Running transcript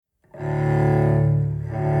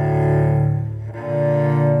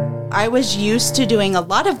I was used to doing a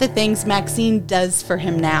lot of the things Maxine does for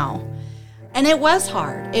him now. And it was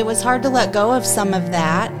hard. It was hard to let go of some of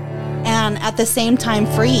that and at the same time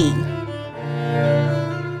freeing.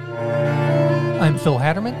 I'm Phil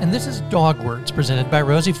Hatterman, and this is Dog Words presented by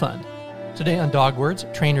Rosie Fund. Today on Dog Words,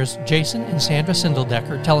 trainers Jason and Sandra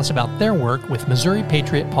Sindeldecker tell us about their work with Missouri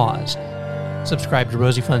Patriot Paws. Subscribe to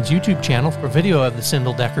Rosie Fund's YouTube channel for video of the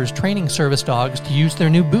Sindeldeckers training service dogs to use their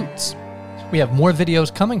new boots. We have more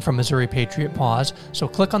videos coming from Missouri Patriot Paws, so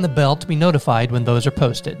click on the bell to be notified when those are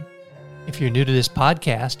posted. If you're new to this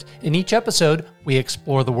podcast, in each episode, we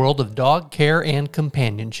explore the world of dog care and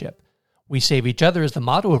companionship. We save each other is the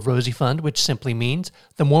motto of Rosie Fund, which simply means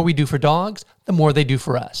the more we do for dogs, the more they do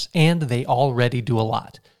for us, and they already do a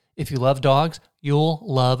lot. If you love dogs, you'll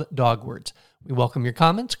love Dog Words. We welcome your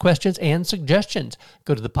comments, questions, and suggestions.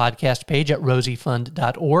 Go to the podcast page at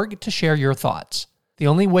rosiefund.org to share your thoughts. The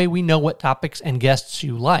only way we know what topics and guests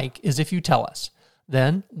you like is if you tell us.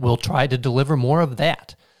 Then we'll try to deliver more of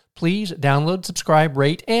that. Please download, subscribe,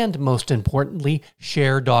 rate, and most importantly,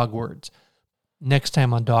 share Dog Words. Next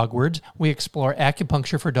time on Dog Words, we explore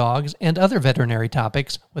acupuncture for dogs and other veterinary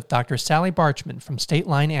topics with Dr. Sally Barchman from State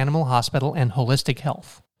Line Animal Hospital and Holistic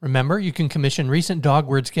Health. Remember, you can commission recent Dog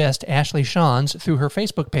Words guest Ashley Shawns through her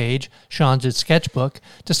Facebook page, Shawns' Sketchbook,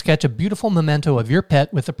 to sketch a beautiful memento of your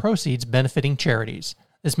pet with the proceeds benefiting charities.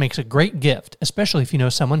 This makes a great gift, especially if you know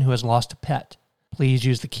someone who has lost a pet. Please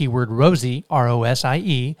use the keyword ROSIE,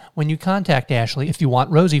 R-O-S-I-E, when you contact Ashley if you want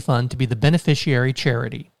Rosie Fund to be the beneficiary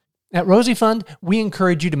charity. At Rosie Fund, we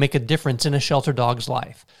encourage you to make a difference in a shelter dog's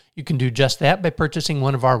life. You can do just that by purchasing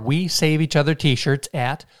one of our We Save Each Other t-shirts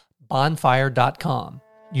at bonfire.com.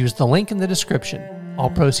 Use the link in the description. All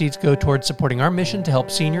proceeds go towards supporting our mission to help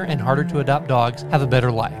senior and harder-to-adopt dogs have a better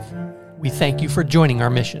life. We thank you for joining our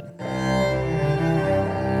mission.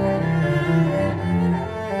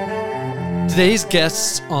 Today's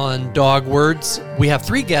guests on Dog Words, we have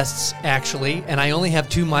 3 guests actually, and I only have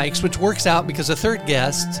 2 mics, which works out because the third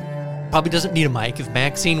guest probably doesn't need a mic. If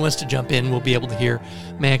Maxine wants to jump in, we'll be able to hear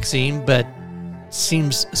Maxine, but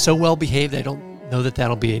seems so well behaved, I don't know that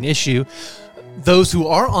that'll be an issue. Those who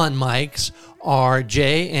are on mics are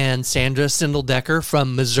Jay and Sandra Sindeldecker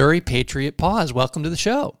from Missouri Patriot Paws. Welcome to the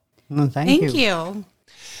show. Well, thank you.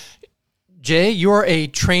 Jay, you're a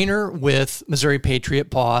trainer with Missouri Patriot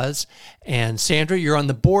Paws, and Sandra, you're on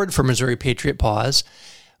the board for Missouri Patriot Paws.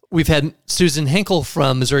 We've had Susan Hinkle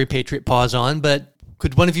from Missouri Patriot Paws on, but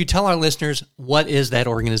could one of you tell our listeners what is that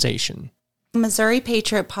organization? Missouri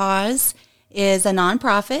Patriot Paws is a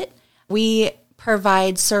nonprofit. We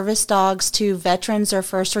provide service dogs to veterans or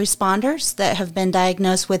first responders that have been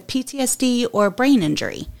diagnosed with PTSD or brain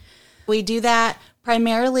injury. We do that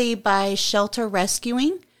primarily by shelter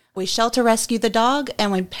rescuing. We shelter rescue the dog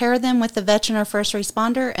and we pair them with the veteran or first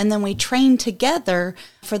responder, and then we train together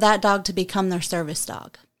for that dog to become their service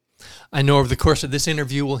dog. I know over the course of this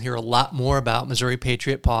interview we'll hear a lot more about Missouri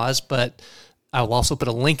Patriot Paws, but I will also put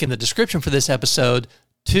a link in the description for this episode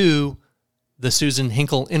to the Susan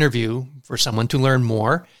Hinkle interview for someone to learn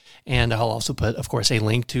more. And I'll also put, of course, a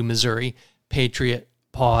link to Missouri Patriot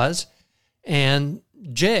Paws. And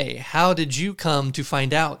Jay, how did you come to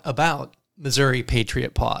find out about Missouri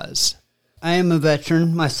Patriot Paws? I am a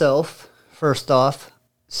veteran myself, first off.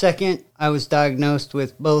 Second, I was diagnosed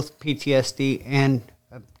with both PTSD and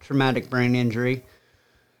a traumatic brain injury.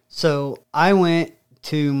 So I went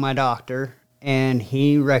to my doctor and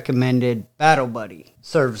he recommended Battle Buddy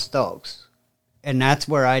service dogs. And that's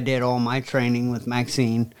where I did all my training with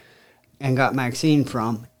Maxine and got Maxine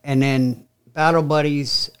from. And then Battle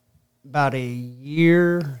Buddies, about a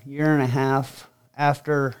year and a half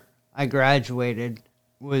after I graduated,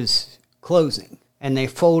 was closing, and they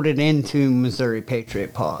folded into Missouri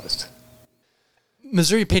Patriot Paws.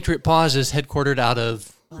 Missouri Patriot Paws is headquartered out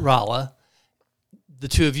of Rolla. The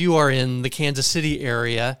two of you are in the Kansas City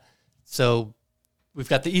area, so we've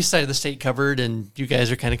got the east side of the state covered, and you guys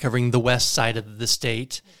are kind of covering the west side of the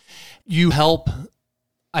state. You help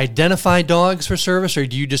identify dogs for service, or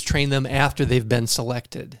do you just train them after they've been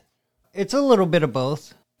selected? It's a little bit of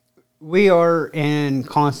both. We are in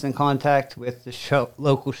constant contact with the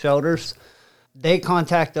local shelters. They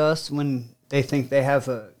contact us when they think they have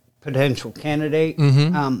a potential candidate,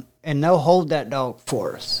 and they'll hold that dog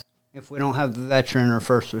for us if we don't have the veteran or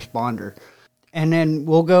first responder. And then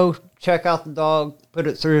we'll go check out the dog, put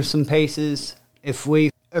it through some paces. If we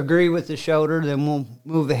agree with the shelter, then we'll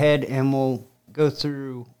move ahead and we'll go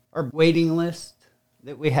through our waiting list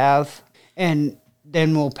that we have, and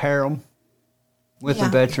then we'll pair them with a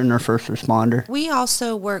veteran or first responder. We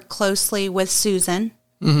also work closely with Susan.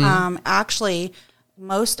 Actually,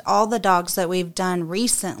 Most all the dogs that we've done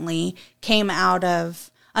recently came out of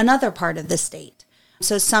another part of the state.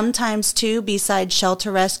 So sometimes, too, besides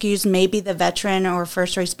shelter rescues, maybe the veteran or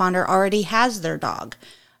first responder already has their dog.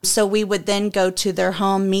 So we would then go to their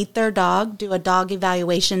home, meet their dog, do a dog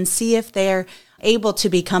evaluation, see if they're able to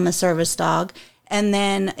become a service dog. And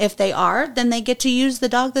then if they are, then they get to use the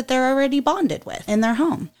dog that they're already bonded with in their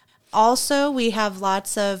home. Also, we have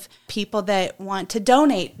lots of people that want to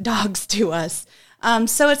donate dogs to us.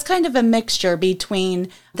 So it's kind of a mixture between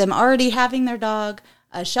them already having their dog,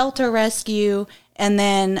 a shelter rescue, and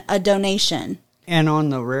then a donation. And on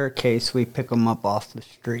the rare case, we pick them up off the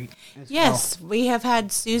street. Yes, we have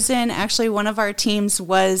had Susan. Actually, one of our teams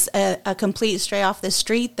was a complete stray off the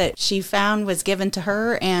street that she found was given to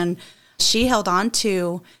her, and she held on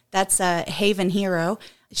to, that's a Haven Hero.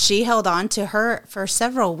 She held on to her for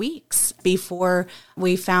several weeks before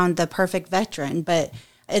we found the perfect veteran. But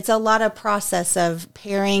it's a lot of process of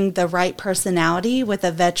pairing the right personality with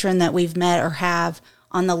a veteran that we've met or have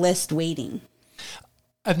on the list waiting.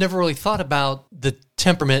 I've never really thought about the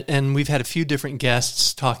temperament, and we've had a few different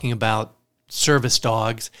guests talking about service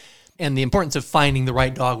dogs and the importance of finding the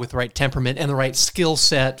right dog with the right temperament and the right skill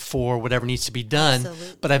set for whatever needs to be done.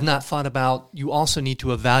 Absolutely. But I've not thought about you also need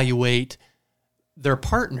to evaluate their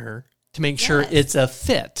partner to make sure it's a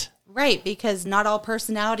fit. Right, because not all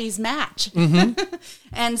personalities match. Mm-hmm.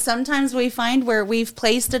 And sometimes we find where we've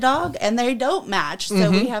placed a dog and they don't match, so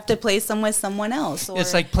we have to place them with someone else. Or...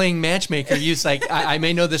 It's like playing matchmaker. It's like, I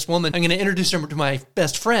may know this woman. I'm going to introduce her to my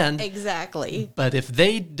best friend. Exactly. But if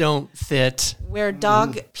they don't fit... We're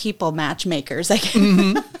dog people matchmakers, I guess.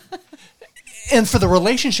 Mm-hmm. And for the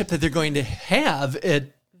relationship that they're going to have,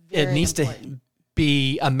 it needs important. to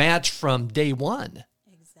be a match from day one.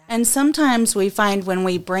 And sometimes we find when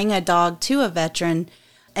we bring a dog to a veteran,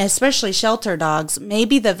 especially shelter dogs,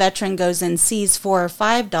 maybe the veteran goes and sees 4 or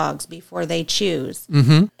 5 dogs before they choose.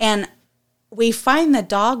 Mm-hmm. And we find the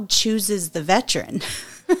dog chooses the veteran.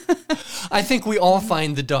 I think we all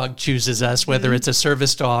find the dog chooses us, whether it's a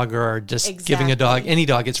service dog or just giving a dog, any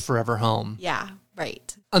dog, it's forever home. Yeah,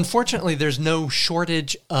 right. Unfortunately, there's no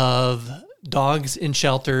shortage of dogs in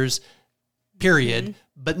shelters, period,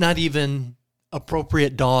 but not even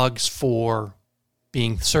appropriate dogs for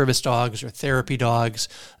being service dogs or therapy dogs,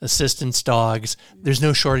 assistance dogs. There's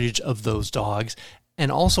no shortage of those dogs.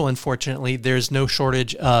 And also, unfortunately, there's no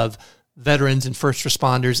shortage of veterans and first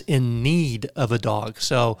responders in need of a dog.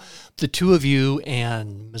 So the two of you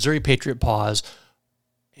and Missouri Patriot Paws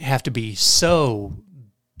have to be so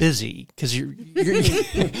busy because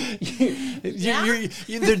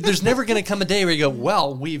there's never going to come a day where you go,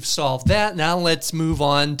 well, we've solved that. Now let's move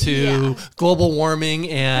on to global warming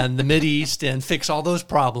and the Mideast and fix all those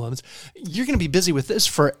problems. You're going to be busy with this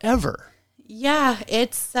forever. Yeah,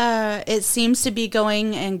 it seems to be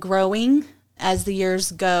going and growing as the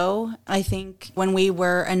years go. I think when we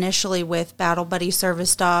were initially with Battle Buddy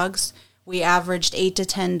Service Dogs, we averaged 8 to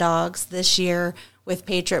 10 dogs. This year with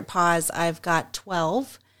Patriot Paws, I've got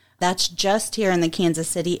 12. That's just here in the Kansas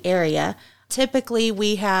City area. Typically,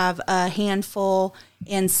 we have a handful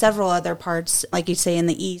in several other parts, like you say, in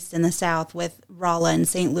the east and the south with Rolla and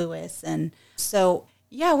St. Louis. And so,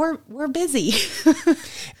 yeah, we're busy.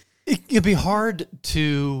 It'd be hard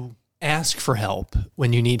to ask for help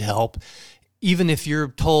when you need help, even if you're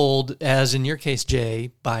told, as in your case,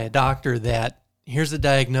 Jay, by a doctor that here's the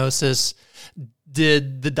diagnosis.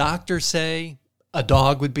 Did the doctor say a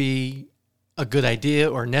dog would be a good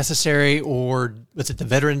idea or necessary, or was it the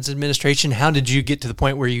Veterans Administration? How did you get to the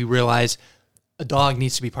point where you realize a dog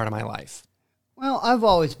needs to be part of my life? Well, I've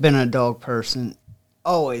always been a dog person.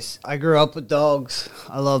 Always. I grew up with dogs.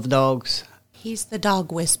 I love dogs. He's the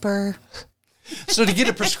dog whisperer. So to get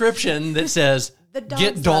a prescription that says,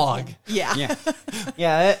 get dog. Yeah.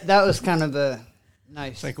 Yeah, that was kind of a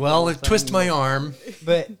nice. It's like, well, it twist my arm.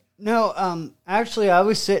 But no, actually I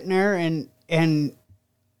was sitting there and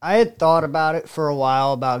I had thought about it for a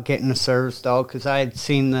while about getting a service dog because I had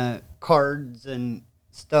seen the cards and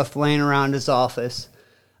stuff laying around his office.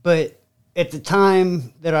 But at the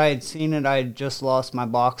time that I had seen it, I had just lost my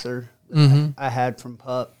boxer that I had from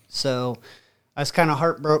pup. So I was kind of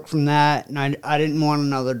heartbroken from that, and I didn't want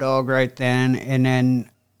another dog right then. And then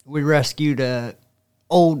we rescued a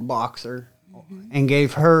old boxer and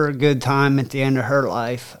gave her a good time at the end of her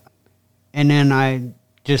life. And then I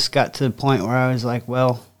just got to the point where I was like,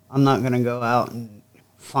 well, I'm not going to go out and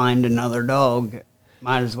find another dog.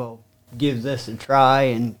 Might as well give this a try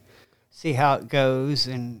and see how it goes.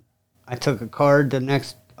 And I took a card the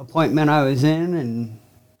next appointment I was in and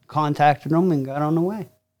contacted them and got on the way.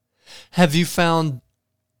 Have you found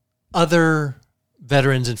other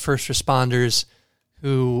veterans and first responders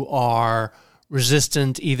who are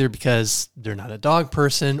resistant either because they're not a dog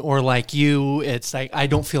person or like you, it's like, I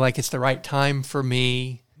don't feel like it's the right time for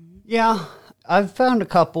me? Yeah, I've found a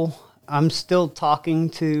couple. I'm still talking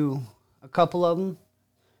to a couple of them.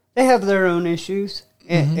 They have their own issues,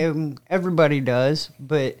 and everybody does.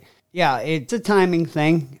 But yeah, it's a timing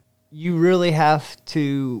thing. You really have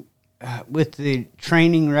to, with the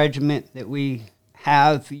training regimen that we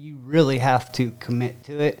have, you really have to commit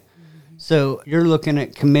to it. So you're looking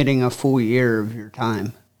at committing a full year of your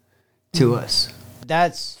time to us.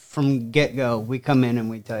 That's from get-go. We come in and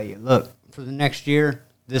we tell you, look, for the next year,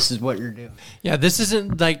 this is what you're doing. Yeah, this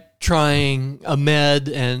isn't like trying a med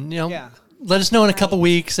and, let us know in a couple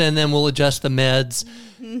weeks and then we'll adjust the meds.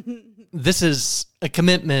 This is a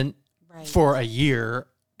commitment for a year,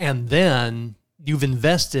 and then you've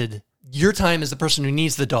invested your time as the person who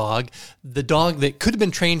needs the dog that could have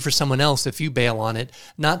been trained for someone else if you bail on it,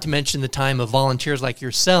 not to mention the time of volunteers like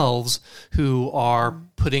yourselves who are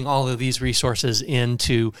putting all of these resources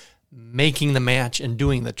into making the match and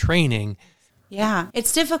doing the training. Yeah,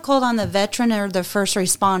 it's difficult on the veteran or the first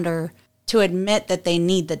responder to admit that they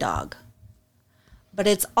need the dog. But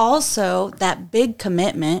it's also that big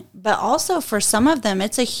commitment, but also for some of them,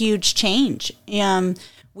 it's a huge change.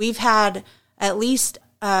 We've had at least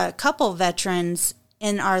a couple veterans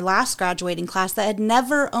in our last graduating class that had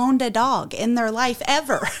never owned a dog in their life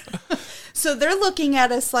ever. So they're looking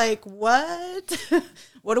at us like, what?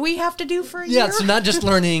 What do we have to do for a year? Yeah, so not just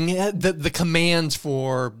learning the commands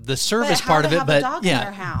for the service part of it, but a dog in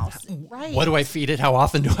their house. Right. What do I feed it? How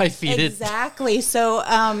often do I feed it? Exactly. So,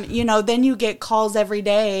 then you get calls every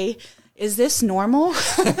day. Is this normal?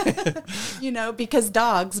 Because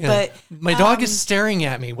dogs, but my dog is staring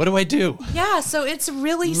at me. What do I do? Yeah. So it's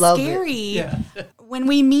really Love scary. it. Yeah. When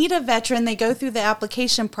we meet a veteran, they go through the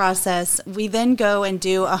application process. We then go and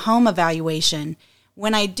do a home evaluation.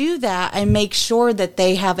 When I do that, I make sure that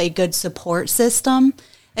they have a good support system.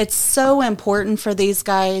 It's so important for these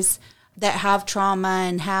guys that have trauma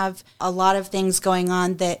and have a lot of things going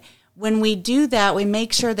on that when we do that, we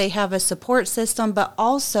make sure they have a support system, but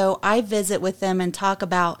also I visit with them and talk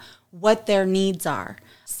about what their needs are.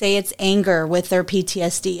 Say it's anger with their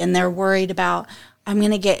PTSD and they're worried about, I'm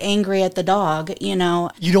going to get angry at the dog, You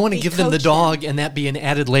don't want to give them the dog and that be an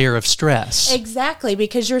added layer of stress. Exactly,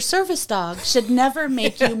 because your service dog should never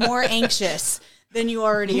make you more anxious than you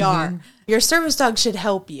already are. Your service dog should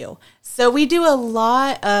help you. So we do a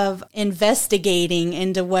lot of investigating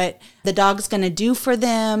into what the dog's going to do for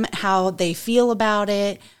them, how they feel about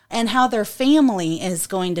it, and how their family is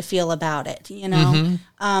going to feel about it,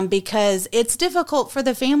 because it's difficult for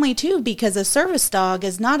the family too, because a service dog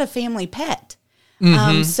is not a family pet.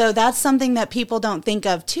 So that's something that people don't think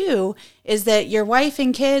of too, is that your wife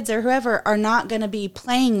and kids or whoever are not going to be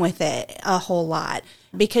playing with it a whole lot,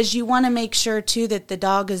 because you want to make sure too that the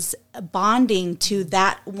dog is bonding to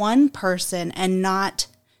that one person and not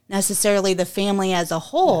necessarily the family as a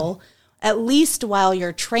whole, at least while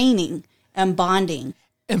you're training and bonding.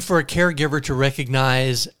 And for a caregiver to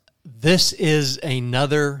recognize this is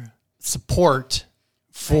another support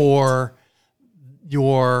for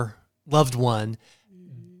your loved one,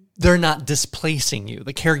 they're not displacing you.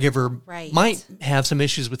 The caregiver might have some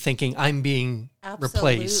issues with thinking I'm being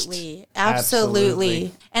replaced.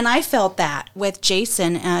 Absolutely. And I felt that with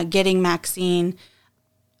Jason getting Maxine.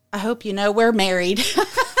 I hope you know we're married.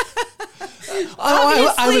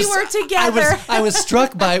 Obviously, we're together. I was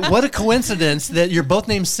struck by what a coincidence that you're both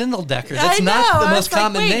named Sindeldecker. That's not the most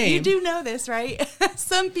common name. You do know this, right?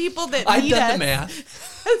 Some people that I've meet done us, the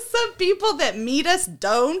math. Some people that meet us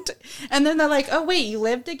don't, and then they're like, "Oh, wait, you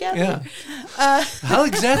live together?" Yeah. How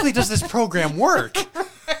exactly does this program work?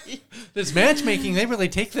 Right. This matchmaking, they really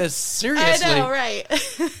take this seriously. I know, right?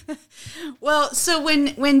 Well, so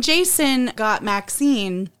when Jason got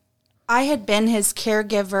Maxine, I had been his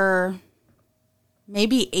caregiver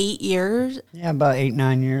maybe 8 years. Yeah, about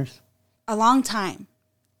 8-9 years. A long time.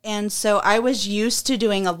 And so I was used to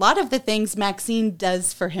doing a lot of the things Maxine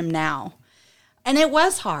does for him now. And it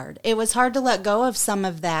was hard. It was hard to let go of some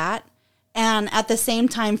of that, and at the same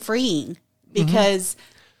time freeing, because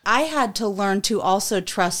I had to learn to also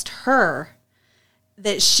trust her,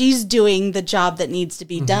 that she's doing the job that needs to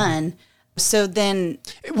be done. So then...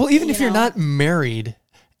 Well, even if you're not married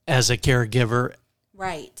as a caregiver...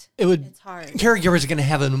 Right. It's hard. Caregivers are going to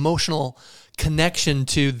have an emotional connection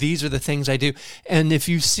to these are the things I do. And if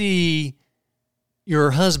you see your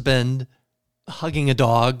husband hugging a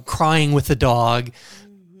dog, crying with a dog,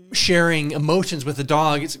 sharing emotions with a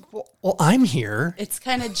dog, it's, well, I'm here. It's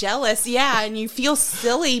kind of jealous. Yeah. And you feel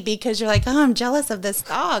silly because you're like, oh, I'm jealous of this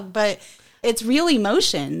dog. But It's real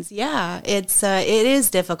emotions. Yeah, it is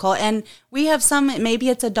difficult. And we have some, maybe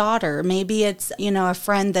it's a daughter, maybe it's, a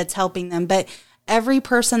friend that's helping them. But every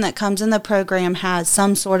person that comes in the program has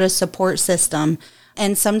some sort of support system.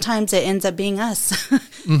 And sometimes it ends up being us,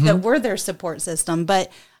 that we're their support system. But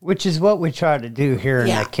which is what we try to do here in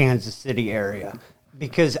Yeah. the Kansas City area.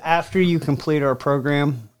 Because after you complete our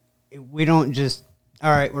program, we don't just, all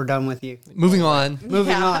right, we're done with you. Moving on.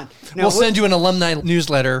 Moving Yeah. on. No, We'll send you an alumni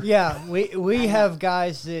newsletter. Yeah, we have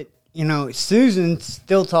guys that, Susan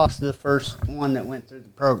still talks to the first one that went through the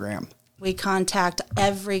program. we contact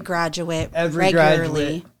every graduate Every regularly.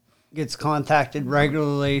 graduate gets contacted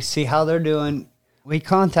regularly, see how they're doing. We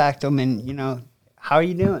contact them and, how are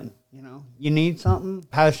you doing? You need something?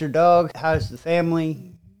 How's your dog? How's the family?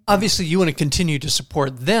 Obviously, you want to continue to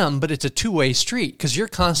support them, but it's a two-way street because you're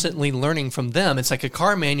constantly learning from them. It's like a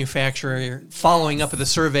car manufacturer following up with a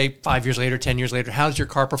survey 5 years later, 10 years later. How's your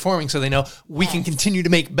car performing? So they know we can continue to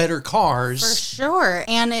make better cars. For sure.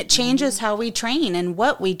 And it changes how we train and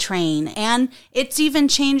what we train. And it's even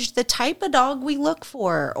changed the type of dog we look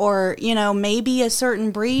for. Or, maybe a certain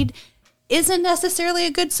breed isn't necessarily a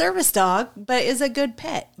good service dog, but is a good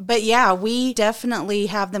pet. But yeah, we definitely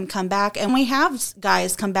have them come back. And we have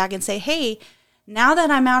guys come back and say, hey, now that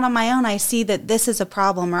I'm out on my own, I see that this is a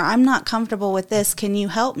problem, or I'm not comfortable with this. Can you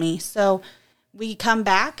help me? So we come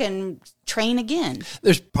back and train again.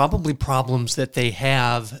 There's probably problems that they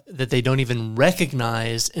have that they don't even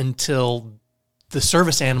recognize until the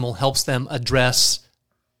service animal helps them address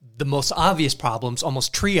the most obvious problems,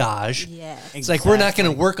 almost triage. Yes. It's like, we're not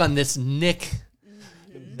going to work on this nick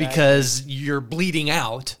because you're bleeding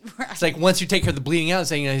out. Right. It's like, once you take care of the bleeding out,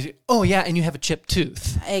 saying, oh yeah, and you have a chipped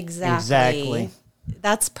tooth. Exactly.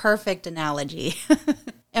 That's perfect analogy.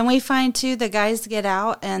 And we find too, the guys get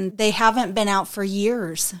out and they haven't been out for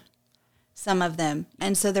years, some of them.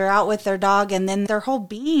 And so they're out with their dog and then their whole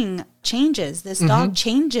being changes. This dog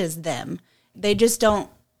changes them. They just don't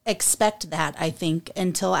expect that, I think,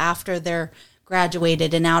 until after they're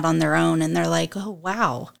graduated and out on their own. And they're like, oh,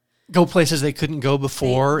 wow. Go places they couldn't go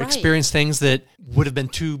before, Right. experience things that would have been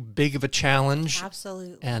too big of a challenge.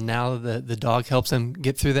 Absolutely. And now the dog helps them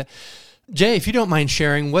get through that. Jay, if you don't mind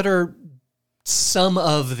sharing, what are some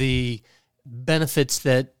of the benefits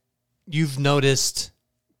that you've noticed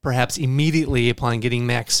perhaps immediately upon getting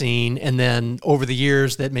Maxine, and then over the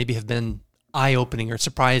years that maybe have been eye-opening or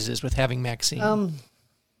surprises with having Maxine?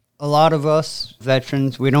 A lot of us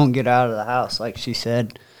veterans, we don't get out of the house, like she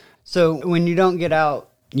said. So when you don't get out,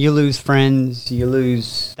 you lose friends, you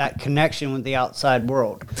lose that connection with the outside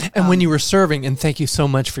world. And when you were serving, and thank you so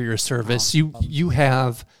much for your service, you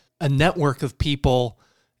have a network of people,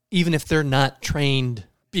 even if they're not trained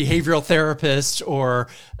behavioral therapists or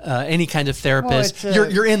any kind of therapist, Well,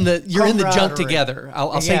 you're in the junk camaraderie. together.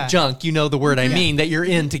 I'll Yeah. say junk. You know the word I mean, that you're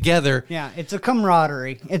in together. Yeah, it's a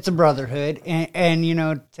camaraderie, it's a brotherhood, and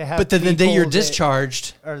to have. But then the day you're people that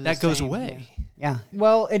discharged, are the that goes same. away. Yeah.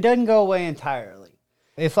 Well, it doesn't go away entirely.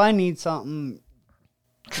 If I need something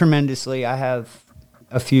tremendously, I have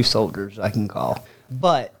a few soldiers I can call.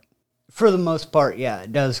 But for the most part, yeah,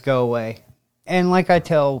 it does go away. And like I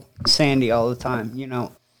tell Sandy all the time,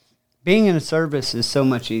 being in a service is so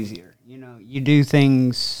much easier. You do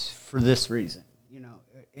things for this reason.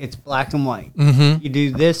 It's black and white. Mm-hmm. You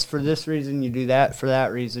do this for this reason, you do that for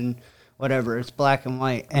that reason, whatever. It's black and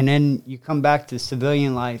white. And then you come back to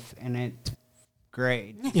civilian life and it's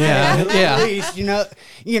gray. Yeah, At yeah. least,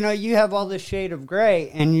 you have all this shade of gray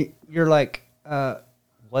and you're like,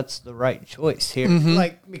 what's the right choice here? Mm-hmm.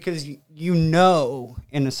 Like, because in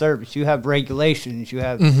the service, you have regulations, you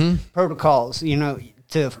have Mm-hmm. protocols,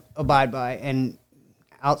 to abide by, and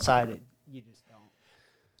outside it, you just don't.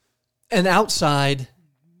 And outside,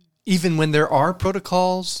 even when there are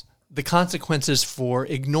protocols, the consequences for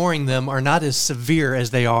ignoring them are not as severe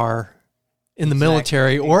as they are in the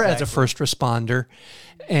military or as a first responder.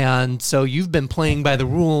 And so you've been playing by the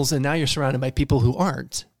rules, and now you're surrounded by people who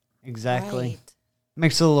aren't. Exactly. Right.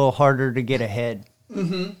 Makes it a little harder to get ahead.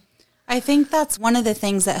 I think that's one of the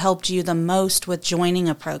things that helped you the most with joining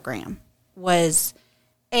a program was,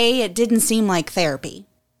 it didn't seem like therapy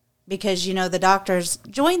because, the doctors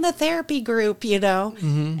join the therapy group,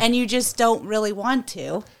 and you just don't really want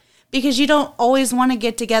to because you don't always want to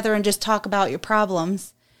get together and just talk about your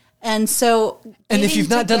problems. And so, And if getting you've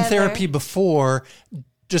not done together- therapy before,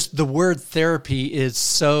 just the word therapy is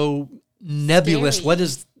so nebulous.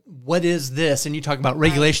 Scary. what is this? And you talk about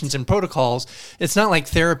regulations and protocols. It's not like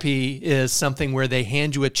therapy is something where they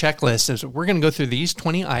hand you a checklist and so we're going to go through these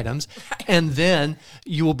 20 items and then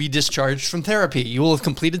you will be discharged from therapy. You will have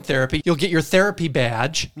completed therapy. You'll get your therapy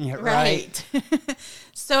badge. Yeah, Right.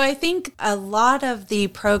 So I think a lot of the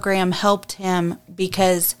program helped him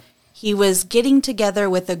because he was getting together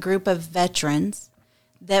with a group of veterans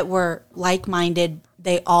that were like-minded.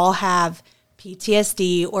 They all have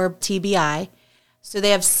PTSD or TBI. So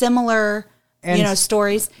they have similar,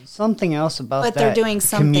 stories. Something else about But that they're doing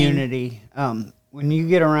something. community. When you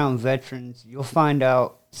get around veterans, you'll find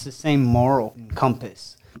out it's the same moral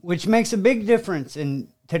compass, which makes a big difference in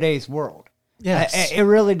today's world. Yes. It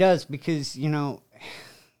really does because,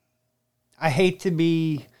 I hate to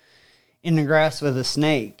be in the grass with a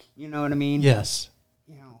snake. You know what I mean? Yes.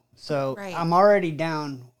 So Right. I'm already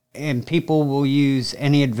down, and people will use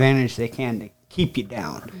any advantage they can to keep you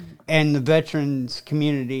down. Mm-hmm. And the veterans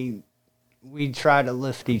community, we try to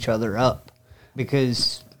lift each other up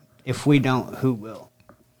because if we don't, who will?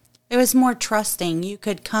 It was more trusting. You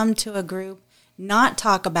could come to a group, not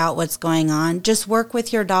talk about what's going on, just work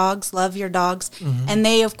with your dogs, love your dogs. And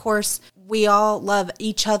they, of course, we all love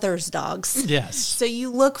each other's dogs. Yes. So you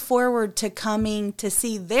look forward to coming to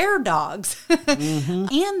see their dogs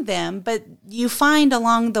and them, but you find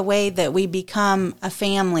along the way that we become a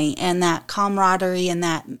family and that camaraderie and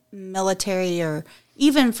that military or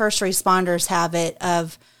even first responders have it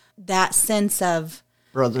of that sense of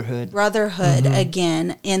Brotherhood.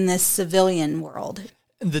 again in this civilian world.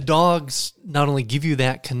 The dogs not only give you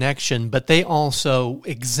that connection, but they also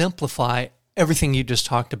exemplify everything you just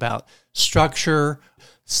talked about. Structure,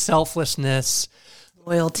 selflessness.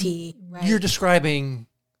 Loyalty, right? You're describing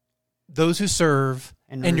those who serve,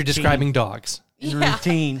 and you're routine. describing dogs. And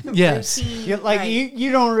routine. Yes. You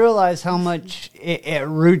don't realize how much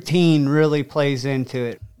routine really plays into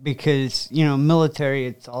it because, military,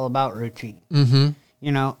 it's all about routine. Mm-hmm.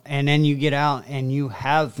 And then you get out and you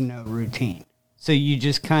have no routine. So you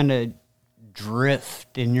just kind of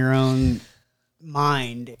drift in your own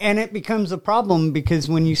mind. And it becomes a problem because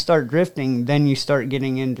when you start drifting, then you start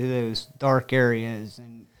getting into those dark areas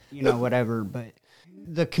and, whatever. But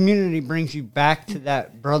the community brings you back to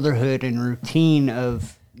that brotherhood and routine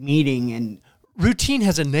of meeting. And routine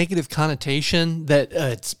has a negative connotation that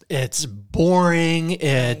it's boring,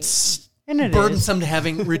 it's And it burdensome to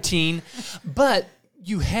having routine, but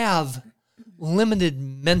you have limited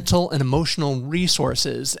mental and emotional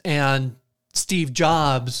resources. And Steve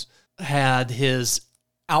Jobs had his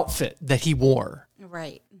outfit that he wore.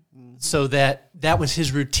 Right. So that was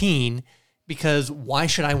his routine, because why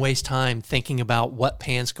should I waste time thinking about what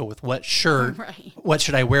pants go with what shirt? Right. What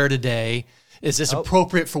should I wear today? Is this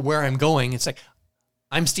appropriate for where I'm going? It's like,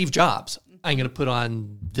 I'm Steve Jobs. I'm going to put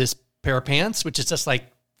on this pair of pants, which is just like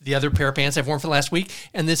the other pair of pants I've worn for the last week,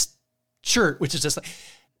 and this shirt, which is just like...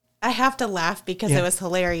 I have to laugh because it was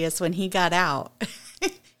hilarious when he got out.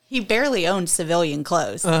 He barely owned civilian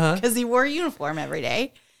clothes because he wore a uniform every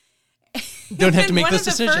day. Don't have to make one those of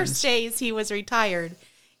the decisions. first days he was retired,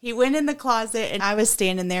 he went in the closet and I was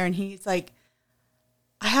standing there and he's like,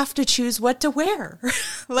 I have to choose what to wear.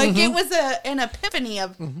 It was an epiphany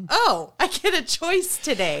of, I get a choice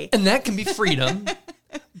today. And that can be freedom.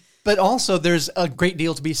 But also there's a great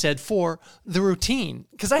deal to be said for the routine,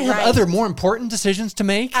 because I have Right. other more important decisions to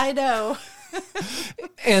make. I know.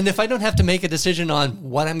 And if I don't have to make a decision on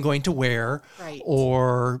what I'm going to wear Right.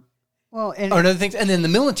 or other things, and in the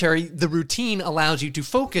military, the routine allows you to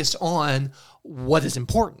focus on what is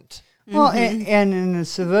important. Well, and in the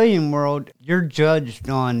civilian world, you're judged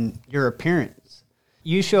on your appearance.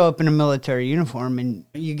 You show up in a military uniform and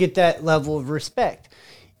you get that level of respect.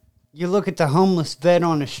 You look at the homeless vet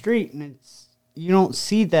on the street and you don't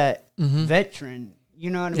see that veteran.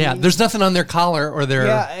 You know what I Yeah, mean? there's nothing on their collar or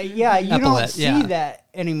their... you don't epaulette, see that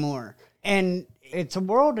anymore. And it's a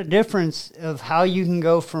world of difference of how you can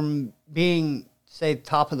go from being, say,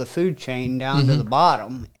 top of the food chain down to the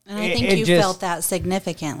bottom. And I think you felt that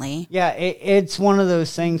significantly. Yeah, it's one of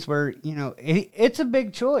those things where, it's a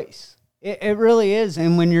big choice. It really is.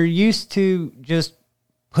 And when you're used to just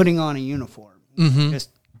putting on a uniform,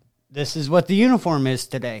 just this is what the uniform is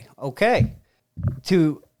today. Okay.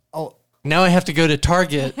 Now I have to go to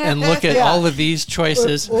Target and look at all of these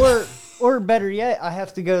choices. Or better yet, I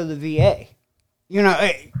have to go to the VA.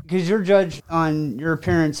 Because you're judged on your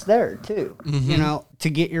appearance there too, to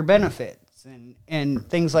get your benefits and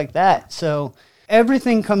things like that. So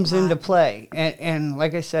everything comes into play. And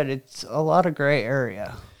like I said, it's a lot of gray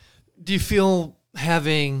area. Do you feel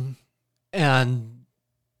having and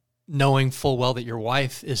knowing full well that your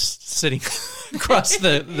wife is sitting across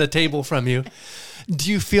the table from you,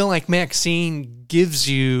 Do you feel like Maxine gives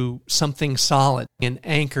you something solid, an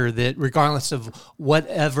anchor that regardless of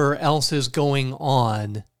whatever else is going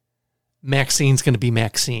on, Maxine's going to be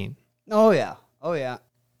Maxine? Oh, yeah. Oh, yeah.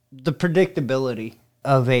 The predictability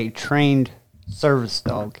of a trained service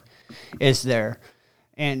dog is there.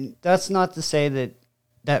 And that's not to say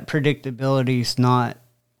that predictability is not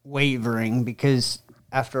wavering, because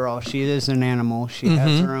after all, she is an animal. She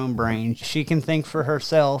has her own brain. She can think for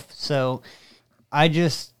herself. So I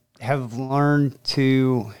just have learned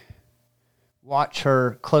to watch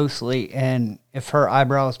her closely, and if her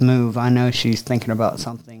eyebrows move, I know she's thinking about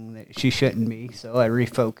something that she shouldn't be. So I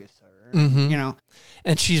refocus her, you know.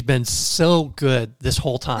 And she's been so good this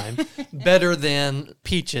whole time, better than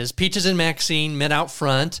Peaches. Peaches and Maxine met out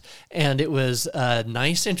front, and it was a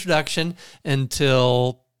nice introduction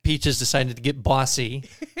until Peaches decided to get bossy.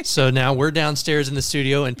 So now we're downstairs in the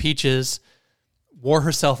studio, and Peaches wore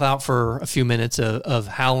herself out for a few minutes of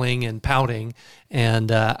howling and pouting,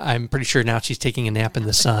 and I'm pretty sure now she's taking a nap in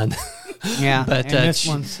the sun. Yeah, but and this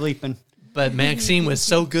one's sleeping. But Maxine was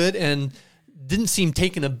so good and didn't seem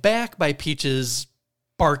taken aback by Peaches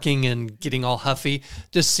barking and getting all huffy.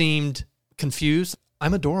 Just seemed confused.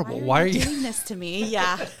 I'm adorable. Why are you doing this to me?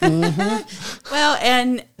 Yeah. Well,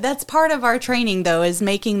 and that's part of our training, though, is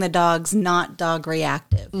making the dogs not dog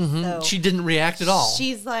reactive. So She didn't react at all.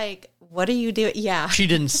 she's like, what are you doing? Yeah. She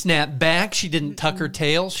didn't snap back. She didn't tuck her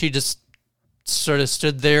tail. She just sort of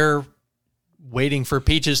stood there waiting for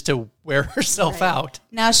Peaches to wear herself out.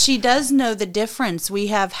 Now, she does know the difference. We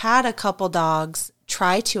have had a couple dogs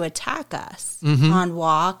try to attack us on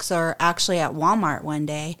walks, or actually at Walmart one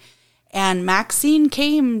day. And Maxine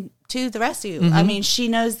came to the rescue. I mean, she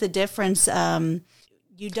knows the difference.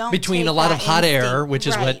 You don't Between take a lot that of hot air, instinct- which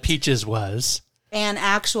is right, what Peaches was. and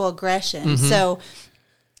actual aggression. So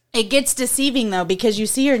it gets deceiving, though, because you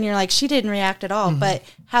see her and you're like, she didn't react at all. But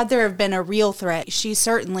had there have been a real threat, she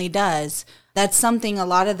certainly does. That's something a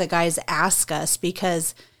lot of the guys ask us,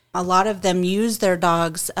 because a lot of them use their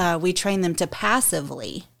dogs. We train them to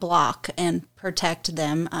passively block and protect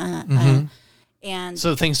them. And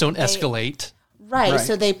So things don't escalate. right,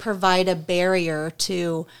 so they provide a barrier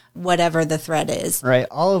to whatever the threat is. Right.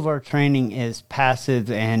 All of our training is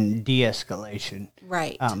passive and de-escalation.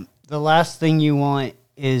 Right. The last thing you want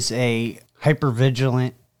is a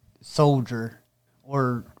hypervigilant soldier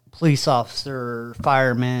or police officer or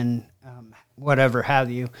fireman, whatever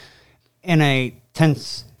have you, in a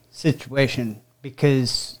tense situation,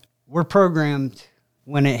 because we're programmed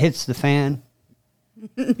when it hits the fan,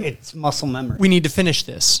 it's muscle memory. We need to finish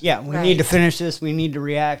this. Yeah, we need to finish this. We need to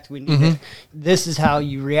react. We need to. This is how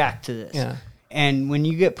you react to this. Yeah. And when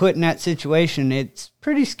you get put in that situation, it's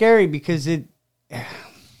pretty scary, because it,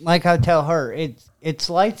 like I tell her, it's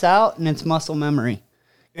lights out and it's muscle memory.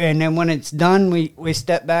 And then when it's done, we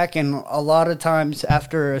step back, and a lot of times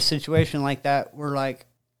after a situation like that, we're like,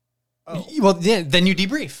 Well, yeah, then you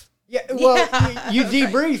debrief. yeah, well, you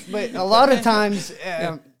debrief, but a lot of times,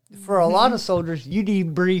 for a lot of soldiers, you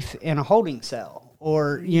debrief in a holding cell,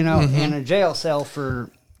 or, in a jail cell for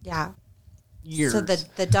yeah. years. So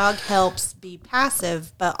the dog helps be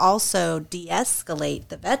passive, but also de-escalate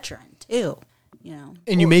the veteran too.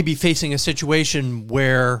 And you may be facing a situation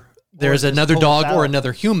where there's just another pulls dog or out.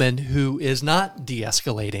 another human who is not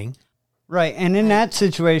de-escalating. Right, and in that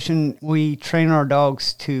situation, we train our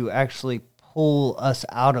dogs to actually pull us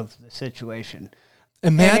out of the situation.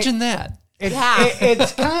 Imagine that.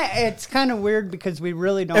 It's kind of weird, because we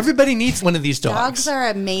really don't. Everybody needs one of these dogs. Dogs are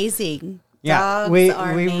amazing. Yeah, Dogs we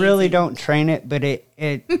are really amazing. don't train it, but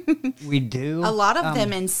we do. A lot of them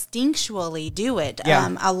instinctually do it.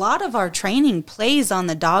 Yeah. A lot of our training plays on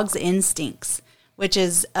the dog's instincts, which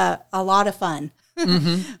is a lot of fun.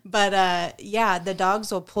 But the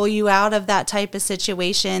dogs will pull you out of that type of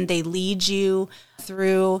situation. They lead you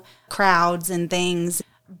through crowds and things.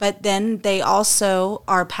 But then they also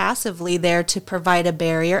are passively there to provide a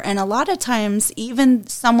barrier. And a lot of times, even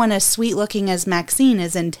someone as sweet looking as Maxine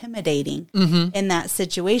is intimidating in that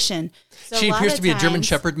situation. So She a lot appears of to be a German times-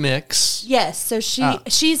 Shepherd mix. Yes, so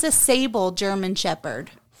she's a sable German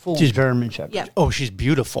Shepherd. full German Shepherd. Yep. Oh, she's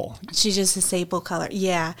beautiful. She's just a sable color.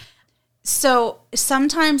 Yeah. So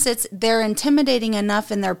sometimes they're intimidating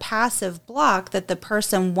enough in their passive block that the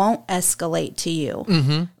person won't escalate to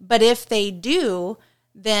you. But if they do,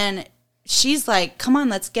 then she's like, come on,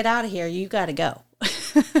 let's get out of here. You got to go.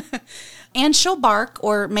 And she'll bark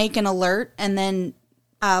or make an alert. And then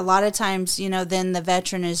a lot of times, then the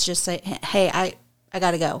veteran is just like, hey, I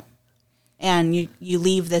got to go. And you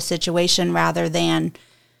leave the situation rather than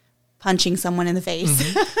punching someone in the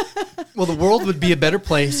face. Well, the world would be a better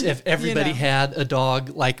place if everybody had a dog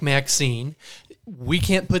like Maxine. we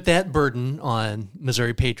can't put that burden on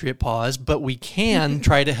Missouri Patriot Paws, but we can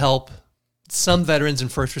try to help some veterans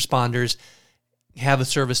and first responders have a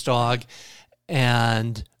service dog.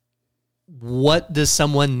 And what does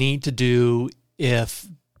someone need to do if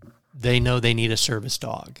they know they need a service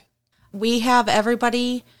dog? We have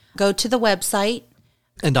everybody go to the website.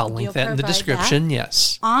 And I'll link that in the description,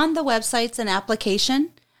 yes. On the website's an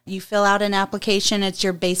application. You fill out an application. It's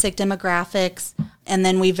your basic demographics. And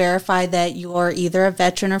then we verify that you're either a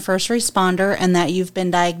veteran or first responder and that you've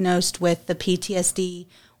been diagnosed with the PTSD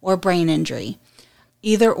or brain injury.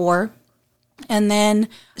 Either or. And then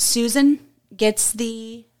Susan gets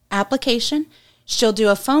the application. She'll do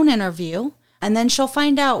a phone interview. And then she'll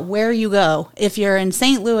find out where you go. If you're in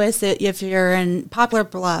St. Louis, if you're in Poplar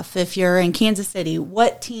Bluff, if you're in Kansas City,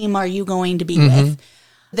 what team are you going to be with?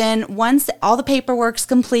 Then once all the paperwork's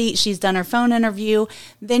complete, she's done her phone interview,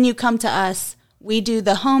 then you come to us. We do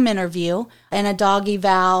the home interview and a dog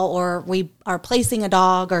eval, or we are placing a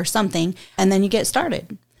dog or something, and then you get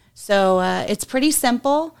started. So it's pretty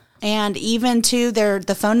simple. And even to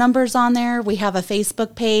the phone number's on there. We have a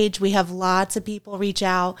Facebook page. We have lots of people reach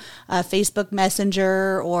out, Facebook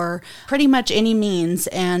Messenger or pretty much any means.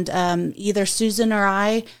 And either Susan or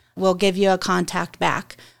I will give you a contact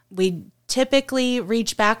back. We typically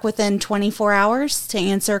reach back within 24 hours to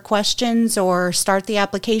answer questions or start the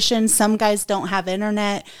application. Some guys don't have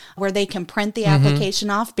internet where they can print the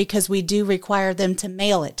application off because we do require them to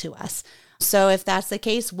mail it to us. So if that's the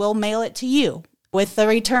case, we'll mail it to you with the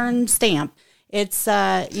return stamp. It's,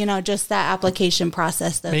 just that application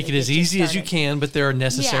process. Make it as easy as you can, but there are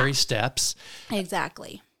necessary steps.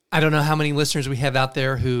 Exactly. I don't know how many listeners we have out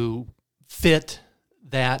there who fit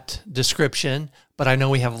that description, but I know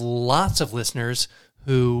we have lots of listeners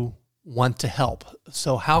who want to help.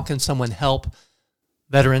 So how can someone help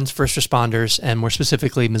veterans, first responders, and more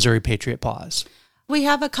specifically, Missouri Patriot Paws? We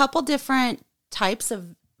have a couple different types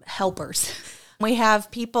of helpers. We have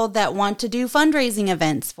people that want to do fundraising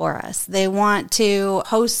events for us. They want to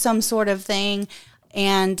host some sort of thing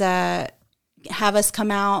and have us come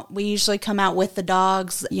out. We usually come out with the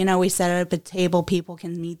dogs. We set up a table, people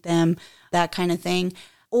can meet them, that kind of thing.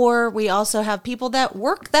 Or we also have people that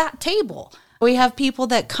work that table. We have people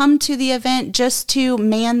that come to the event just to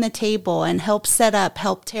man the table and help set up,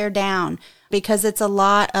 help tear down, because it's a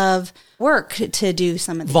lot of work to do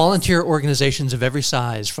some of these. Volunteer organizations of every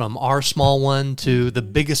size, from our small one to the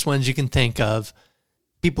biggest ones you can think of.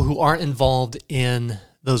 People who aren't involved in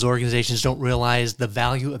those organizations don't realize the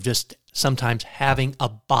value of just sometimes having a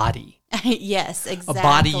body. Yes, exactly. A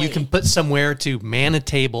body you can put somewhere to man a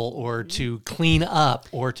table or to clean up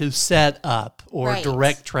or to set up or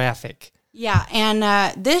direct traffic. Yeah,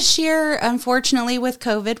 and this year, unfortunately, with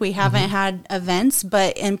COVID, we haven't had events,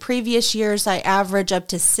 but in previous years, I average up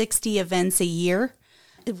to 60 events a year.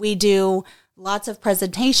 We do lots of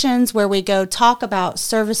presentations where we go talk about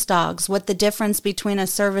service dogs, what the difference between a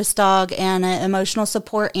service dog and an emotional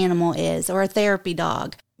support animal is, or a therapy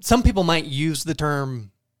dog. Some people might use the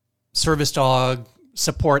term service dog,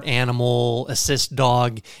 support animal, assist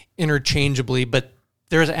dog interchangeably, but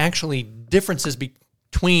there's actually differences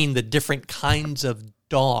between the different kinds of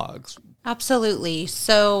dogs. Absolutely.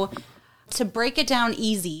 So to break it down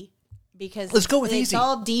easy, because let's go with it's easy.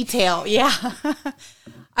 All detail. Yeah.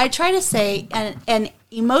 I try to say an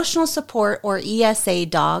emotional support or ESA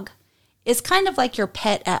dog is kind of like your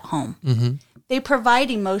pet at home. Mm-hmm. They provide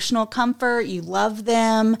emotional comfort. You love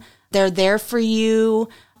them. They're there for you,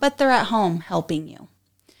 but they're at home helping you.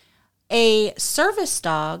 A service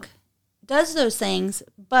dog does those things,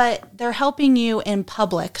 but they're helping you in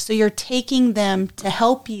public. So you're taking them to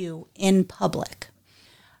help you in public.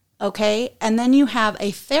 Okay? And then you have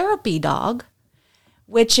a therapy dog,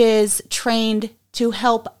 which is trained to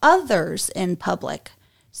help others in public.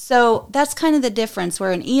 So that's kind of the difference,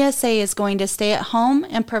 where an ESA is going to stay at home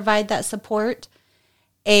and provide that support.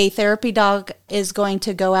 A therapy dog is going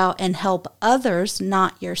to go out and help others,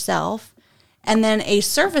 not yourself. And then a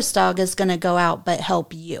service dog is going to go out but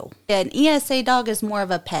help you. An ESA dog is more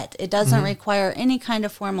of a pet. It doesn't require any kind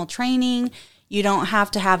of formal training. You don't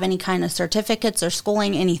have to have any kind of certificates or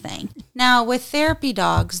schooling, anything. Now, with therapy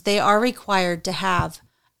dogs, they are required to have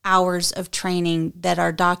hours of training that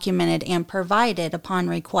are documented and provided upon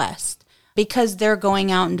request, because they're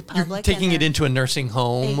going out into public. You're taking it into a nursing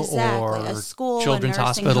home or a school, children's a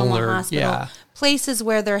nursing hospital, home, or a hospital, places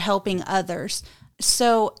where they're helping others.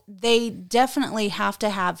 So they definitely have to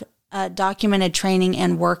have documented training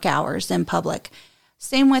and work hours in public.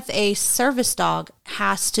 Same with a service dog,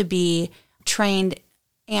 has to be trained.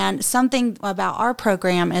 And something about our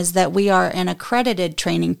program is that we are an accredited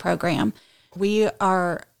training program. We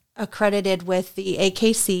are accredited with the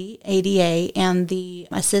AKC, ADA, and the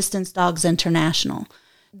Assistance Dogs International.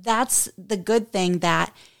 That's the good thing,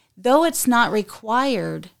 that though it's not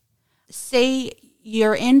required, say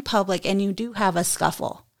you're in public and you do have a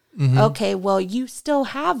scuffle. Okay, well, you still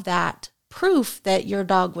have that proof that your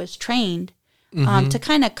dog was trained to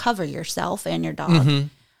kind of cover yourself and your dog.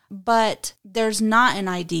 But there's not an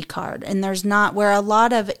ID card, and there's not, where a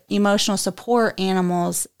lot of emotional support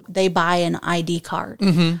animals, they buy an ID card.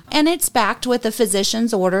 And it's backed with a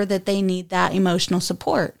physician's order that they need that emotional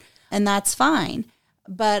support, and that's fine.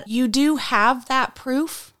 But you do have that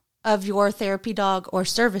proof of your therapy dog or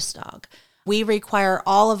service dog. We require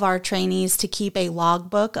all of our trainees to keep a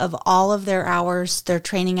logbook of all of their hours, their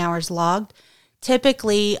training hours logged.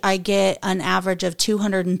 Typically, I get an average of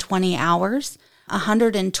 220 hours.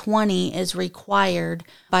 120 is required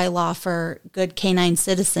by law for good canine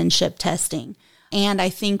citizenship testing. And I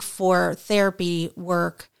think for therapy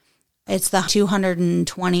work, it's the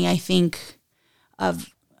 220, I think,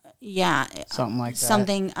 of, something like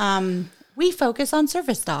that. We focus on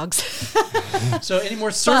service dogs. So any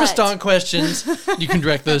more service dog questions, you can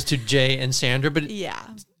direct those to Jay and Sandra. But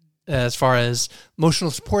as far as emotional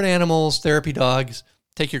support animals, therapy dogs,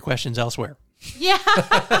 take your questions elsewhere. Yeah,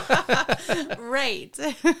 right.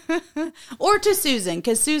 Or to Susan,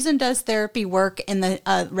 because Susan does therapy work in the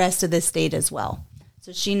rest of the state as well.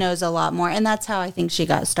 So she knows a lot more. And that's how I think she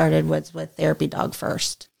got started, was with therapy dog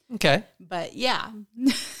first. Okay. But yeah.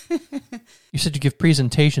 You said you give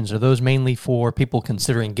presentations. Are those mainly for people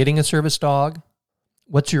considering getting a service dog?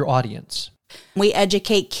 What's your audience? We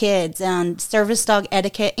educate kids on service dog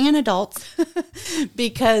etiquette and adults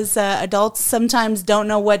because adults sometimes don't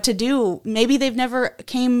know what to do. Maybe they've never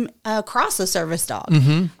came across a service dog.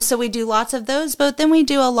 So we do lots of those, but then we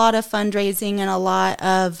do a lot of fundraising and a lot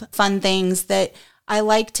of fun things that I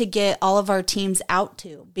like to get all of our teams out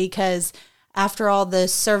to, because after all, the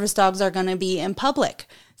service dogs are going to be in public.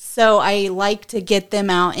 So I like to get them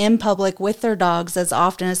out in public with their dogs as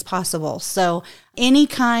often as possible. So any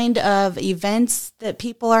kind of events that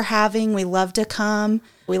people are having, we love to come.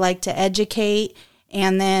 We like to educate.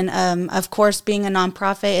 And then, of course, being a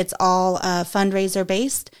nonprofit, it's all fundraiser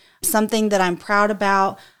based. Something that I'm proud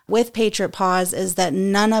about with Patriot Paws is that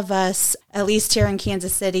none of us, at least here in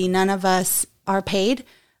Kansas City, none of us are paid.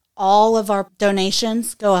 All of our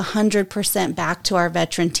donations go 100% back to our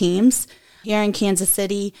veteran teams. Here in Kansas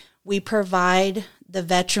City, we provide the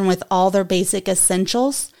veteran with all their basic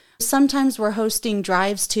essentials. Sometimes we're hosting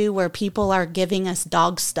drives too, where people are giving us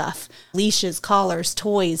dog stuff, leashes, collars,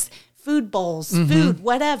 toys, food bowls, food,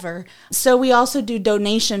 whatever. So we also do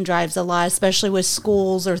donation drives a lot, especially with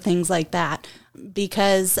schools or things like that,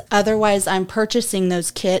 because otherwise I'm purchasing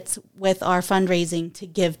those kits with our fundraising to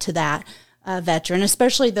give to that veteran,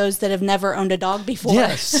 especially those that have never owned a dog before.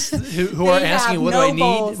 Yes, who are asking, what do I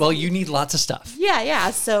need? Well, you need lots of stuff. Yeah.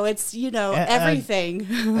 So it's, everything.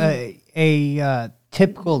 A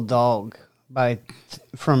typical dog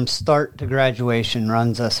from start to graduation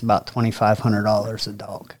runs us about $2,500 a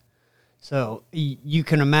dog. So you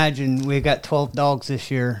can imagine we've got 12 dogs this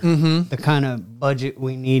year, the kind of budget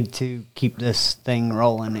we need to keep this thing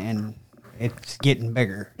rolling, and it's getting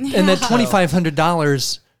bigger. And that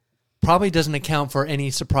 $2,500 probably doesn't account for any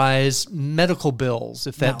surprise medical bills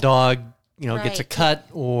if that dog, gets a cut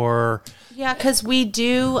or... Yeah, because we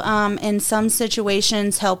do, in some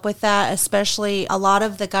situations, help with that, especially a lot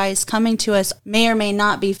of the guys coming to us may or may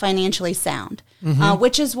not be financially sound,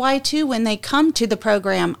 which is why, too, when they come to the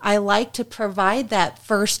program, I like to provide that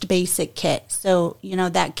first basic kit. So,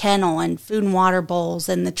 that kennel and food and water bowls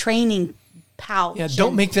and the training pouch. Yeah,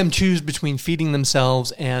 don't make them choose between feeding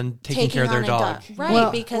themselves and taking care of their dog.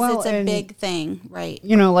 Right, because it's a big thing, right?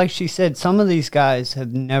 Like she said, some of these guys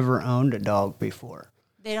have never owned a dog before.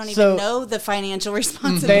 They don't even know the financial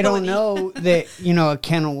responsibility. They don't know that, a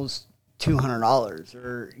kennel's $200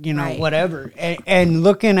 or, whatever. And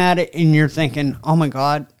looking at it and you're thinking, oh my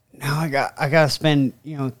God, now I got to spend,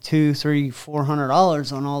 $200, $300,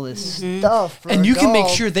 $400 on all this stuff. And you can make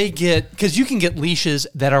sure they get, because you can get leashes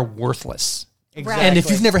that are worthless. Exactly. And if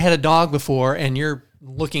you've never had a dog before and you're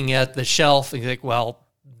looking at the shelf and you're like, well,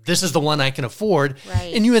 this is the one I can afford.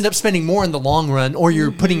 Right. And you end up spending more in the long run, or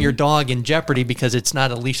you're putting your dog in jeopardy because it's not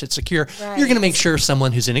a leash that's secure. Right. You're going to make sure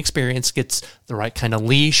someone who's inexperienced gets the right kind of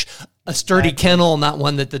leash, a sturdy kennel, not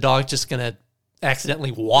one that the dog's just going to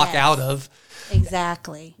accidentally walk out of.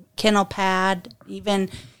 Exactly. Kennel pad, even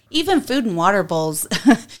food and water bowls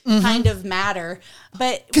kind of matter.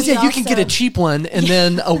 But because you can get a cheap one, and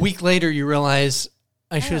then a week later you realize,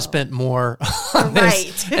 I should have spent more on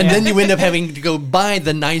this. And then you end up having to go buy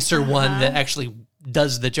the nicer one that actually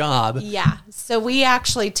does the job. Yeah. So we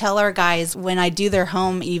actually tell our guys when I do their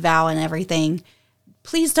home eval and everything,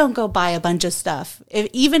 please don't go buy a bunch of stuff.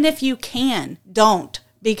 Even if you can, don't.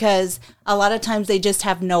 Because a lot of times they just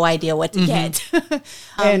have no idea what to get.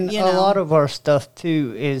 And a lot of our stuff,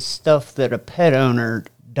 too, is stuff that a pet owner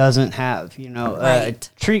doesn't have. A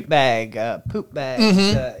treat bag, poop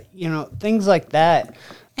bags, things like that.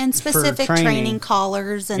 And specific training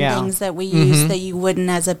collars and things that we use that you wouldn't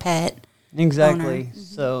as a pet Exactly. owner.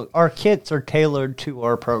 So our kits are tailored to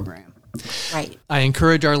our program. Right. I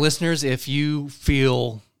encourage our listeners, if you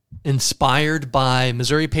feel inspired by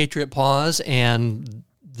Missouri Patriot Paws and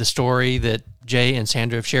the story that Jay and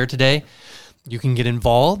Sandra have shared today, you can get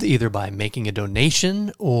involved either by making a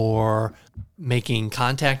donation or making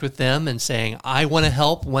contact with them and saying, I want to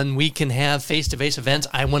help when we can have face-to-face events.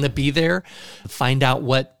 I want to be there. Find out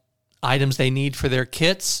what items they need for their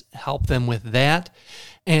kits, help them with that.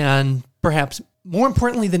 And perhaps more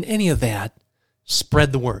importantly than any of that,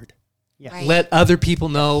 spread the word. Yes. Right. Let other people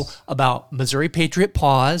know about Missouri Patriot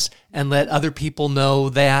Paws and let other people know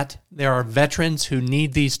that there are veterans who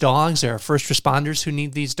need these dogs, there are first responders who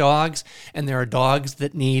need these dogs, and there are dogs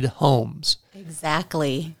that need homes.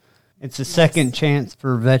 Exactly. It's a second chance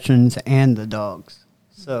for veterans and the dogs.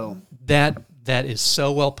 So That is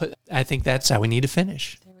so well put. I think that's how we need to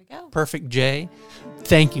finish. There we go. Perfect, Jay.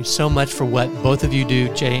 Thank you so much for what both of you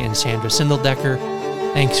do, Jay and Sandra Sindeldecker.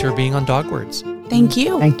 Thanks for being on Dog Words. Thank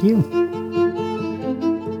you. thank you.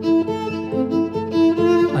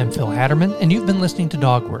 I'm Phil Hatterman, and you've been listening to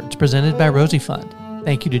Dog Words, presented by Rosie Fund.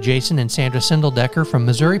 Thank you to Jason and Sandra Sindeldecker from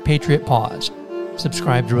Missouri Patriot Paws.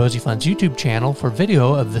 Subscribe to Rosie Fund's YouTube channel for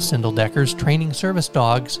video of the Sindeldeckers training service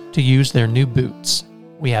dogs to use their new boots.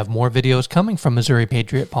 We have more videos coming from Missouri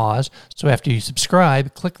Patriot Paws, so after you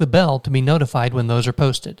subscribe, click the bell to be notified when those are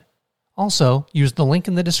posted. Also, use the link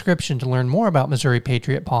in the description to learn more about Missouri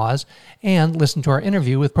Patriot Paws and listen to our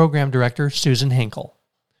interview with Program Director Susan Hinkle.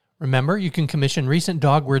 Remember, you can commission recent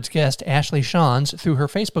Dog Words guest Ashley Shawns through her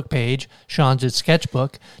Facebook page, Shawns'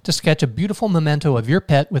 Sketchbook, to sketch a beautiful memento of your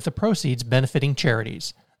pet with the proceeds benefiting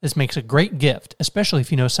charities. This makes a great gift, especially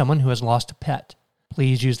if you know someone who has lost a pet.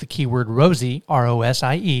 Please use the keyword ROSIE,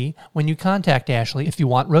 R-O-S-I-E, when you contact Ashley if you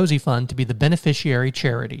want Rosie Fund to be the beneficiary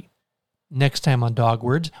charity. Next time on Dog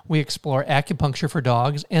Words, we explore acupuncture for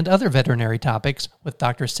dogs and other veterinary topics with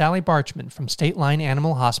Dr. Sally Barchman from State Line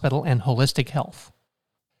Animal Hospital and Holistic Health.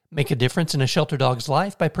 Make a difference in a shelter dog's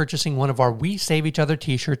life by purchasing one of our We Save Each Other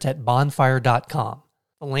t-shirts at bonfire.com.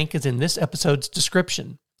 The link is in this episode's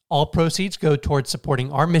description. All proceeds go towards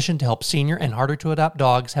supporting our mission to help senior and harder-to-adopt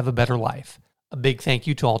dogs have a better life. A big thank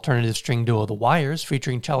you to alternative string duo The Wires,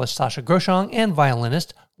 featuring cellist Sasha Groshong and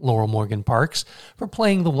violinist Laurel Morgan Parks, for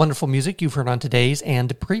playing the wonderful music you've heard on today's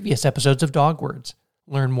and previous episodes of Dog Words.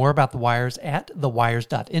 Learn more about The Wires at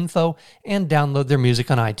thewires.info and download their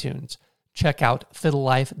music on iTunes. Check out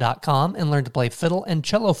fiddlelife.com and learn to play fiddle and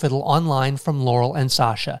cello fiddle online from Laurel and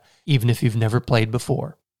Sasha, even if you've never played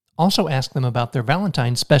before. Also ask them about their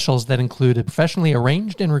Valentine's specials that include a professionally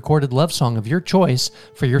arranged and recorded love song of your choice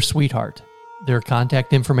for your sweetheart. Their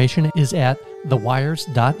contact information is at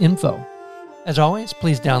thewires.info. As always,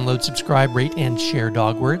 please download, subscribe, rate, and share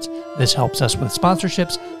Dog Words. This helps us with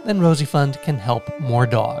sponsorships, then Rosie Fund can help more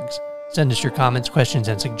dogs. Send us your comments, questions,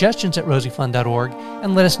 and suggestions at rosiefund.org,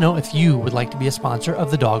 and let us know if you would like to be a sponsor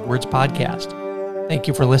of the Dog Words podcast. Thank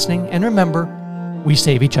you for listening, and remember, we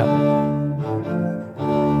save each other.